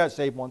 Yeah, I got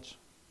saved once.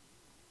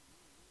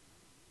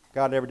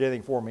 God never did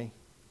anything for me.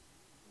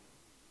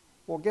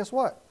 Well, guess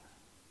what?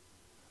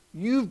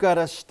 You've got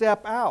to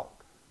step out.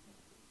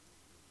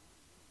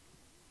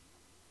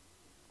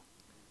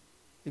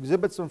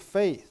 Exhibit some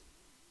faith.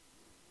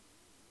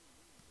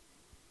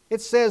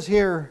 It says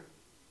here,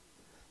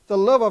 the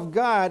love of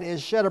God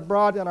is shed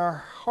abroad in our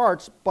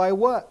hearts by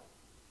what?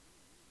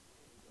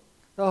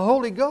 The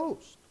Holy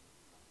Ghost.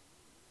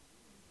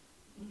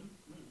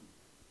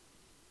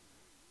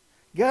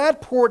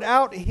 God poured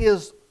out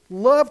His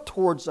love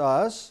towards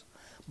us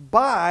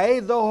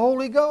by the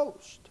Holy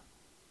Ghost.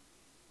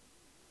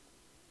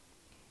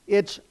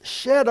 It's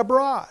shed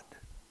abroad.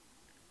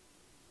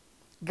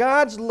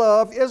 God's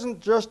love isn't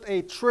just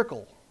a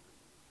trickle.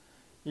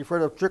 You've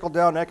heard of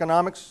trickle-down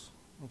economics,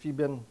 if you've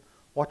been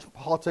watching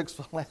politics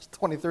for the last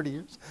 20, 30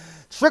 years.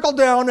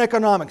 Trickle-down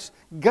economics.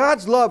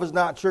 God's love is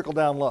not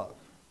trickle-down love.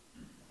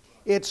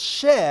 It's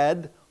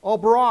shed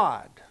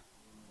abroad.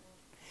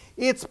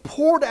 It's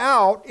poured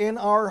out in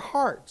our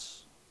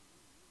hearts.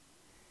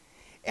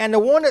 And the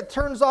one that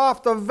turns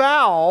off the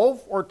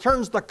valve or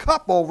turns the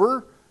cup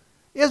over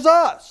is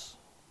us.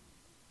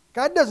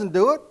 God doesn't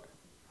do it.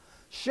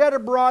 Shed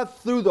abroad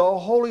through the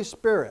Holy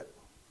Spirit.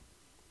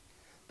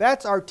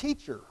 That's our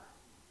teacher,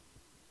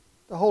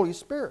 the Holy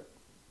Spirit.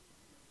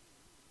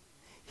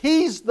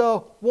 He's the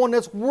one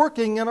that's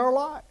working in our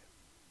life.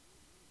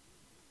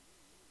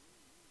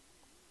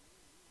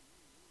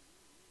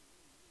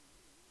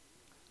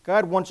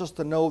 God wants us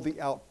to know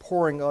the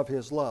outpouring of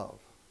His love.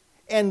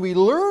 And we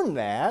learn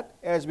that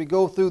as we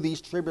go through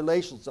these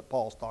tribulations that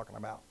Paul's talking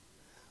about.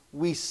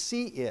 We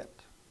see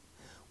it.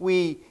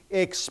 We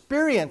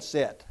experience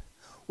it.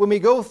 When we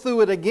go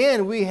through it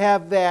again, we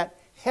have that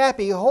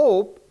happy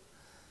hope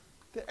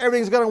that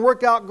everything's going to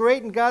work out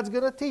great and God's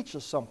going to teach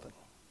us something.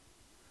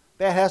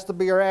 That has to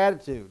be our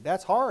attitude.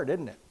 That's hard,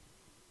 isn't it?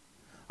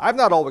 I've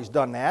not always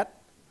done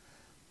that.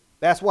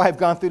 That's why I've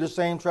gone through the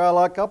same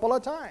trial a couple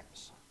of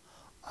times.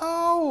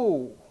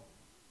 Oh,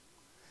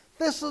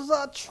 this is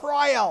a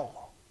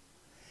trial.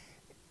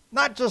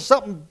 Not just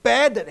something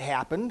bad that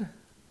happened.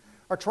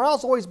 Are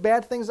trials always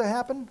bad things that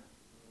happen?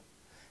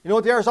 You know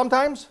what they are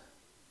sometimes?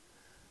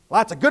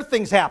 Lots of good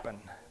things happen.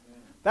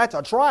 That's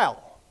a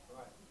trial.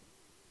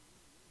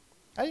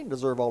 I didn't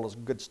deserve all this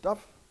good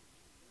stuff.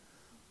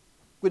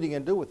 What are you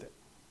going to do with it?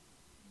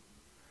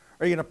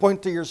 Are you going to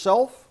point to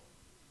yourself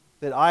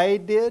that I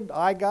did,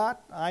 I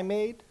got, I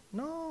made?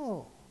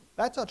 No,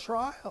 that's a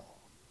trial.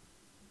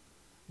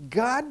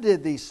 God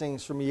did these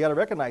things for me. You got to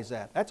recognize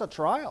that. That's a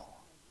trial.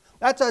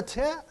 That's a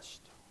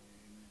test.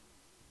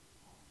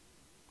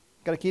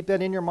 Got to keep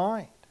that in your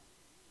mind.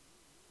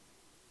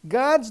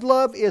 God's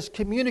love is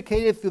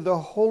communicated through the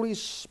Holy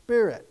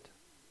Spirit.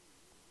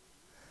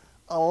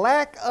 A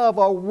lack of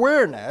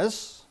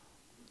awareness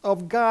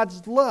of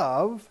God's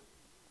love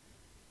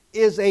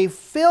is a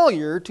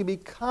failure to be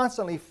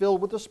constantly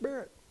filled with the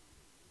Spirit.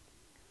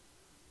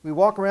 We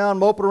walk around,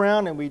 moping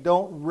around, and we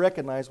don't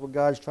recognize what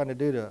God's trying to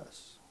do to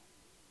us.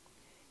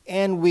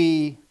 And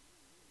we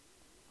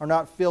are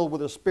not filled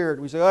with the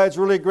Spirit. We say, oh, it's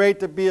really great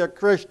to be a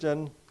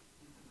Christian.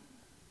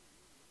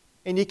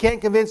 And you can't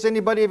convince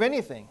anybody of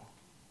anything.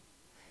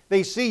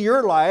 They see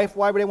your life,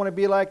 why would they want to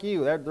be like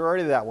you? They're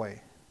already that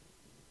way.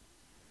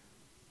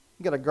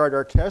 We've got to guard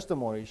our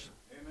testimonies.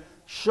 Amen.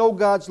 Show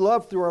God's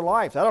love through our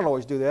life. I don't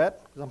always do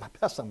that because I'm a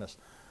pessimist.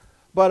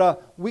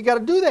 But we got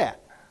to do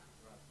that.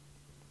 Right.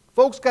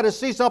 Folks got to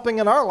see something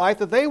in our life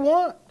that they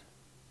want.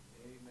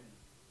 Amen.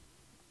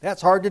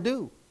 That's hard to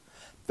do.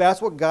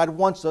 That's what God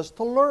wants us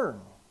to learn.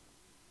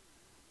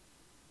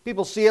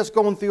 People see us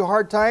going through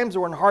hard times, or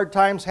when hard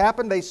times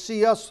happen, they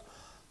see us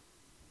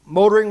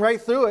motoring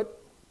right through it.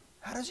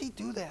 How does He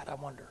do that, I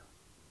wonder?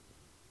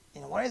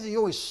 Why does He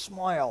always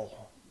smile?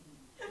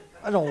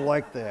 I don't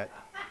like that.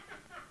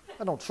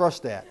 I don't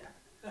trust that.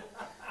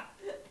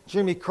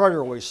 Jimmy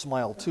Carter always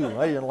smiled too.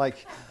 I didn't like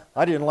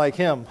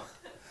him.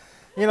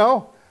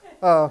 People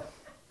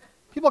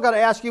got to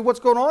ask you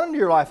what's going on in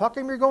your life. How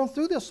come you're going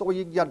through this? So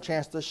you got a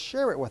chance to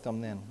share it with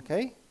them then,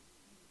 okay?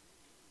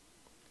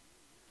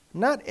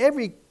 Not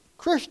every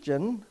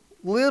Christian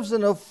lives in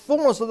the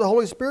fullness of the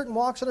Holy Spirit and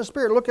walks in the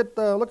Spirit. Look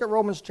at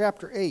Romans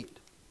chapter 8.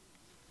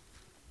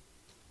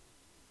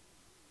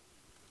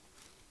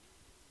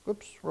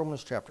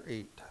 Romans chapter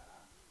 8.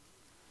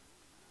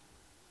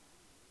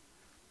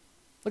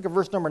 Look at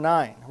verse number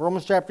 9.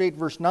 Romans chapter 8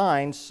 verse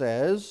 9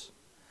 says,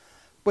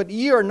 but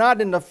ye are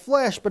not in the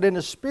flesh, but in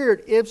the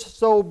Spirit, if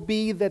so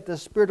be that the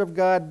Spirit of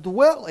God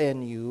dwell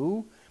in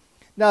you.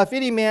 Now if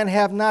any man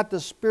have not the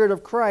Spirit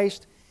of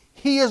Christ,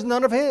 he is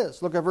none of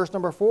his. Look at verse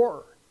number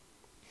 4.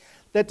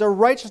 That the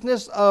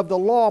righteousness of the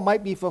law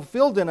might be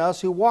fulfilled in us,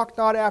 who walk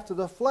not after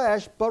the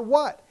flesh, but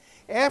what?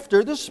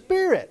 After the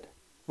Spirit.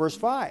 Verse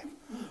 5.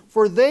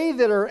 For they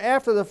that are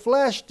after the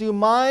flesh do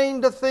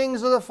mind the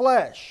things of the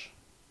flesh.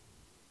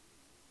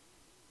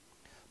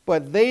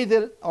 But they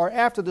that are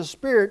after the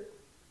Spirit,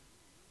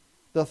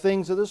 the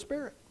things of the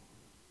Spirit.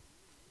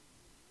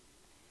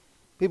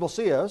 People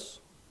see us,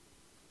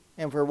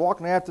 and if we're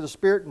walking after the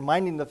Spirit and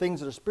minding the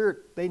things of the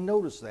Spirit, they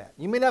notice that.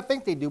 You may not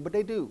think they do, but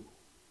they do.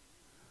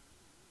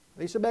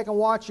 They sit back and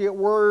watch you at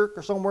work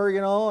or somewhere,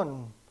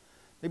 and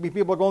maybe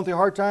people are going through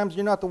hard times.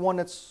 You're not the one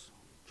that's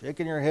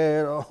shaking your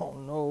head. Oh,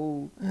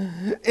 no.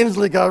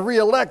 Inslee got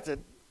reelected.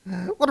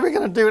 What are we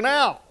going to do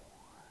now?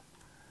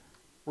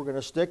 We're going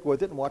to stick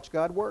with it and watch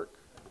God work.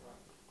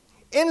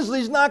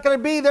 Inslee's not going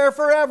to be there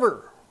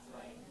forever.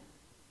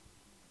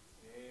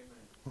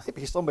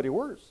 Maybe somebody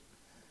worse.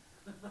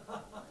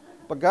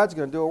 But God's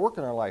going to do a work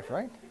in our life,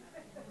 right?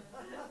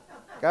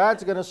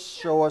 God's going to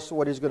show us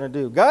what He's going to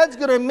do. God's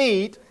going to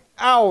meet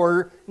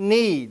our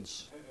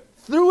needs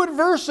through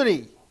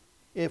adversity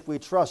if we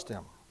trust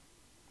Him.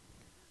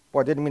 Boy,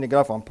 I didn't mean to get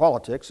off on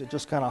politics. It's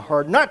just kind of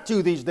hard not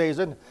to these days,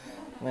 isn't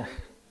it?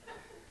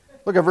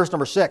 Look at verse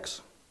number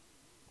 6.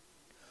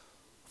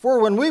 For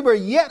when we were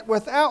yet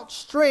without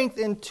strength,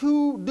 in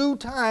due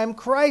time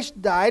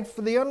Christ died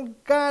for the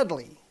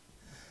ungodly.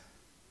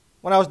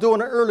 When I was doing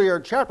an earlier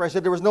chapter, I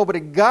said there was nobody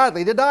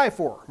godly to die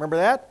for. Remember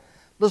that?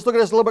 Let's look at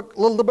this a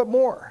little bit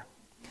more.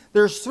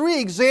 There's 3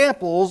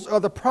 examples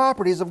of the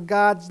properties of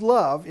God's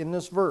love in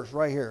this verse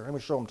right here. Let me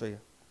show them to you.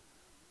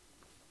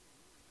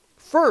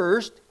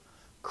 First,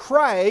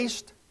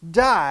 Christ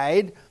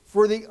died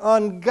for the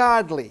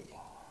ungodly.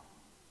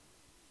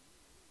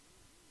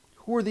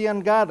 Who are the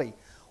ungodly?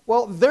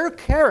 Well, their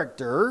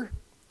character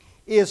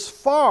is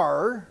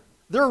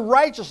their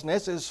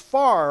righteousness is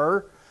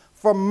far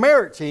from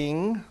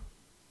meriting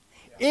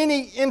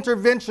any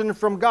intervention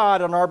from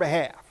God on our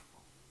behalf.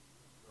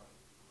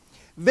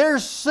 Their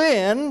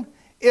sin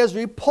is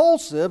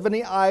repulsive in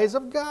the eyes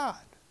of God.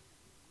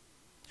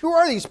 Who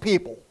are these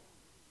people?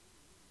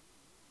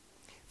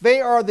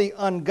 They are the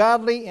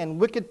ungodly and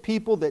wicked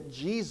people that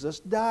Jesus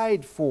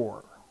died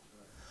for.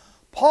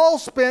 Paul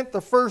spent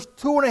the first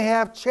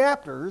 2.5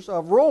 chapters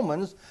of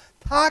Romans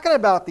talking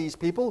about these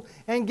people,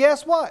 and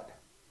guess what?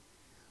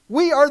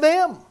 We are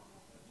them.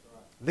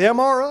 Them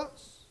are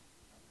us.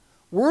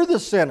 We're the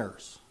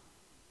sinners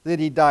that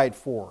he died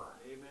for.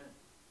 Amen.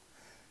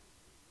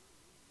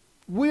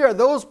 We are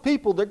those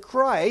people that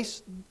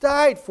Christ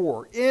died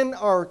for in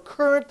our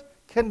current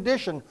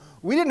condition.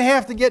 We didn't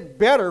have to get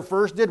better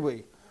first, did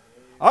we?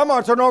 I'm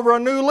going to turn over a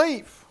new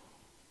leaf.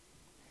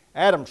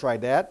 Adam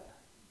tried that.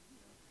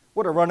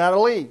 Would have run out of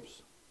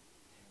leaves.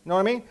 You know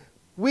what I mean?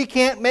 We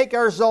can't make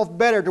ourselves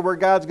better to where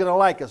God's going to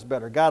like us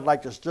better. God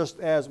liked us just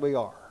as we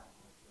are.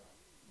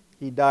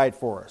 He died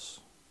for us.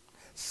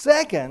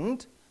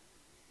 Second,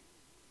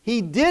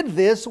 he did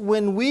this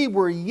when we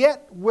were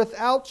yet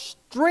without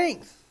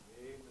strength.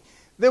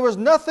 There was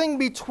nothing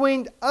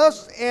between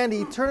us and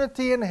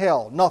eternity in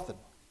hell. Nothing.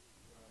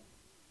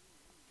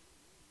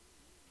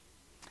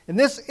 And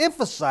this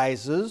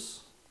emphasizes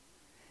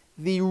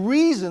the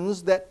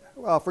reasons that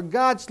for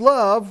God's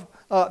love,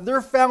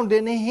 they're found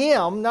in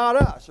Him, not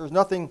us. There's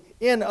nothing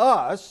in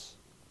us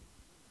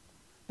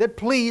that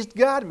pleased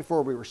God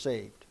before we were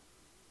saved.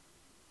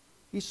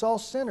 He saw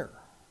sinner.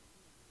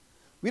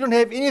 We don't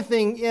have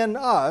anything in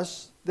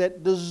us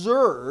that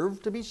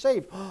deserve to be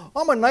saved.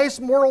 I'm a nice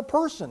moral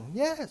person.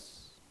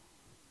 Yes.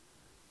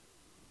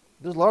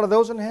 There's a lot of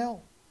those in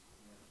hell.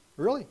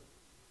 Really.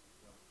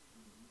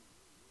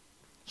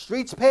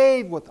 Streets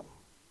paved with them.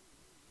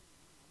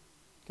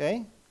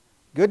 Okay?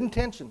 Good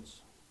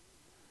intentions.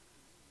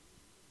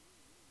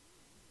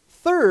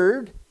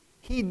 Third,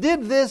 he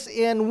did this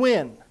in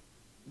when?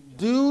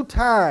 Due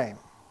time.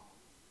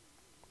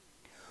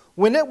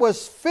 When it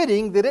was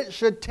fitting that it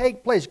should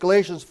take place.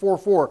 Galatians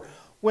 4:4.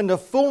 When the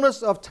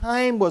fullness of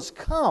time was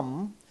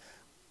come,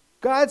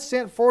 God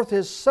sent forth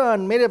His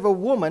Son, made of a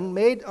woman,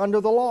 made under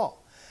the law.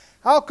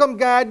 How come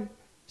God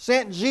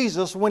sent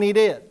Jesus when He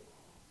did?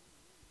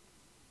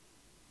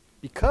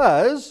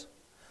 Because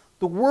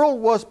the world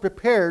was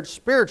prepared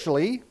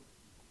spiritually,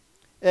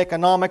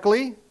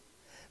 economically,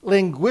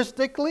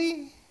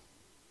 linguistically,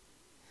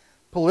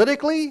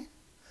 politically,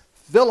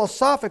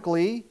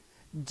 philosophically,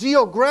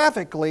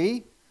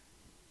 geographically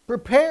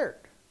prepared.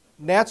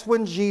 And that's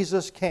when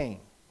Jesus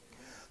came.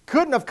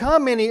 Couldn't have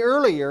come any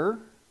earlier.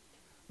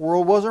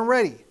 World wasn't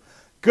ready.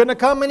 Couldn't have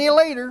come any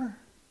later.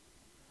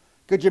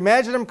 Could you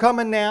imagine Him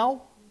coming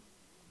now?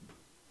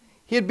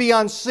 He'd be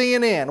on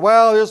CNN.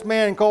 Well, this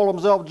man called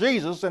himself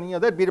Jesus, and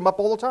they'd beat him up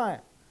all the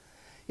time.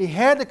 He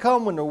had to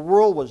come when the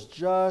world was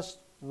just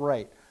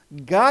right.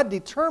 God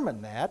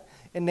determined that,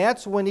 and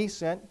that's when He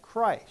sent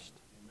Christ.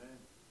 Amen.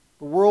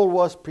 The world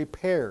was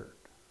prepared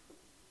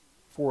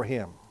for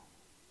Him.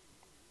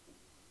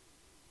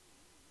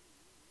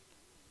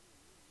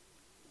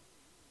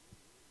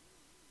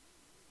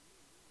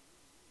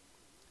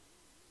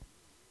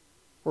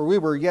 For we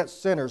were yet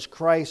sinners,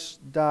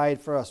 Christ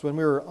died for us when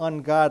we were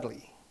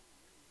ungodly.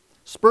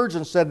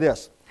 Spurgeon said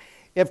this,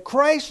 if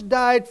Christ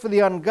died for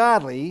the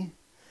ungodly,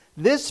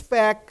 this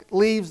fact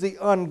leaves the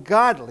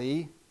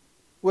ungodly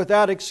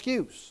without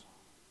excuse.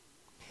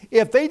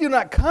 If they do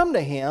not come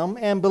to Him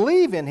and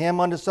believe in Him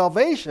unto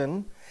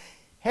salvation,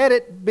 had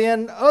it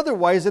been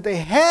otherwise that they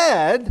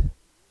had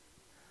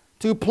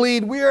to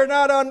plead, we are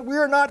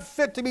not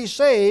fit to be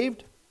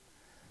saved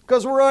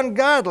because we're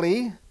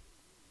ungodly,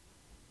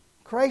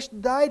 Christ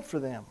died for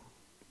them,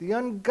 the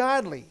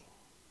ungodly.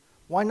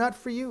 Why not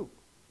for you?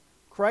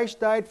 Christ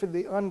died for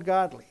the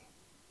ungodly.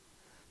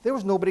 There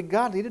was nobody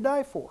godly to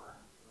die for.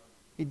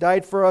 He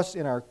died for us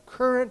in our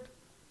current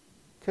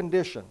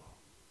condition.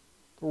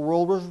 The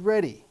world was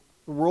ready.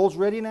 The world's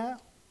ready now.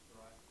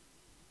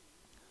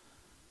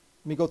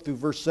 Let me go through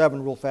verse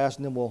 7 real fast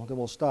and then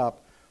we'll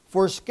stop.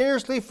 For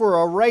scarcely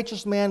for a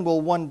righteous man will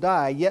one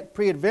die, yet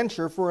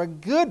peradventure for a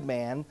good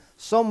man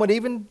some would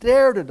even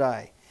dare to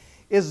die.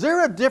 Is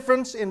there a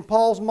difference in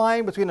Paul's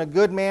mind between a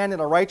good man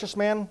and a righteous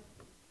man?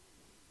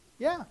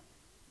 Yeah.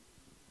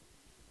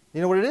 You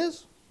know what it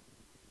is?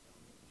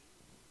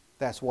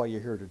 That's why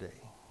you're here today.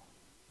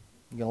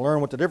 You're going to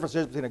learn what the difference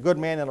is between a good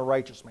man and a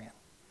righteous man.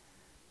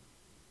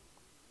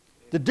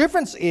 The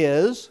difference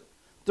is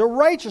the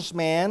righteous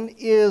man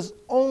is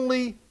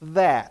only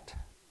that.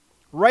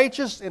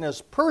 Righteous in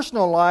his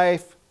personal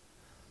life,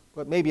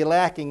 but maybe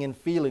lacking in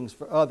feelings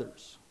for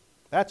others.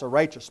 That's a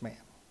righteous man.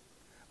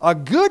 A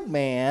good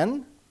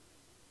man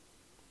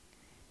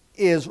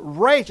is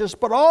righteous,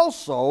 but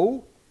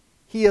also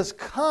he is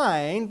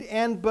kind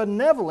and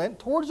benevolent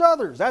towards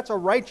others. That's a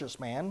righteous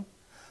man.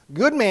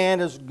 Good man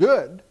is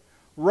good.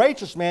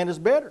 Righteous man is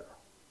better.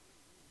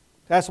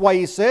 That's why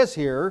he says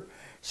here,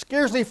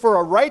 scarcely for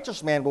a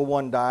righteous man will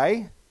one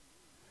die,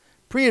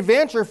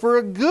 Peradventure, for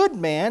a good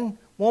man,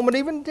 one would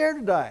even dare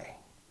to die.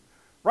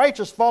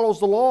 Righteous follows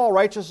the law,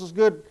 righteous is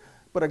good,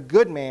 but a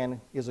good man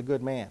is a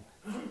good man.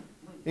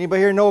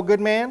 Anybody here know a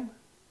good man?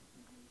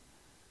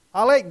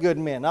 I like good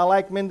men. I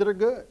like men that are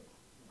good.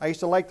 I used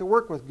to like to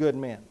work with good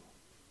men.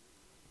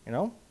 You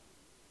know?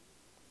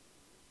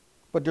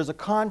 But there's a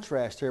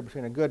contrast here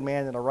between a good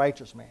man and a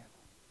righteous man.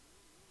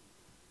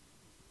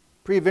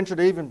 Peradventure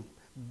to even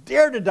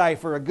dare to die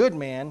for a good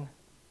man,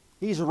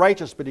 he's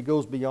righteous, but he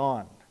goes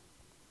beyond.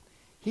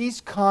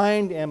 He's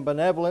kind and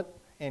benevolent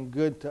and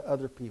good to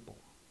other people.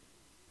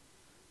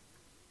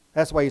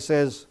 That's why he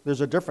says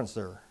there's a difference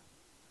there.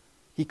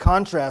 He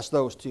contrasts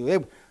those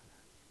two.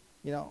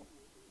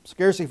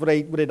 Scarcely would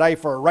they die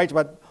for a righteous,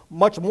 but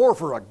much more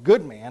for a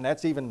good man.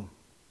 That's even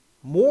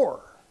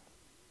more.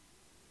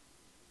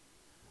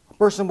 A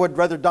person would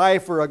rather die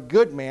for a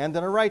good man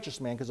than a righteous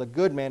man, because a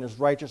good man is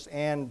righteous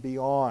and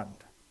beyond.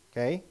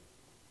 Okay?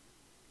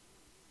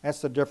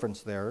 That's the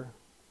difference there.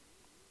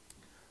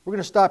 We're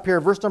going to stop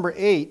here. Verse number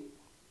 8,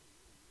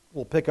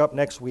 we'll pick up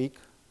next week.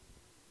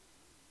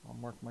 I'll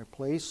mark my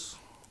place.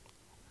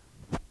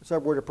 Let's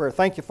have a word of prayer.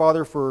 Thank you,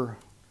 Father, for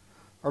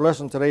our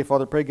lesson today.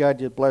 Father, pray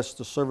God you'd bless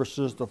the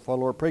services to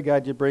follow. Lord, pray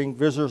God you'd bring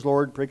visitors,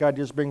 Lord. Pray God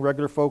you'd just bring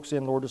regular folks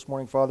in, Lord, this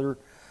morning, Father.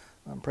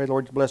 Pray,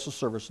 Lord, you bless the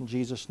service. In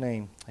Jesus'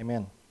 name,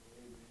 amen.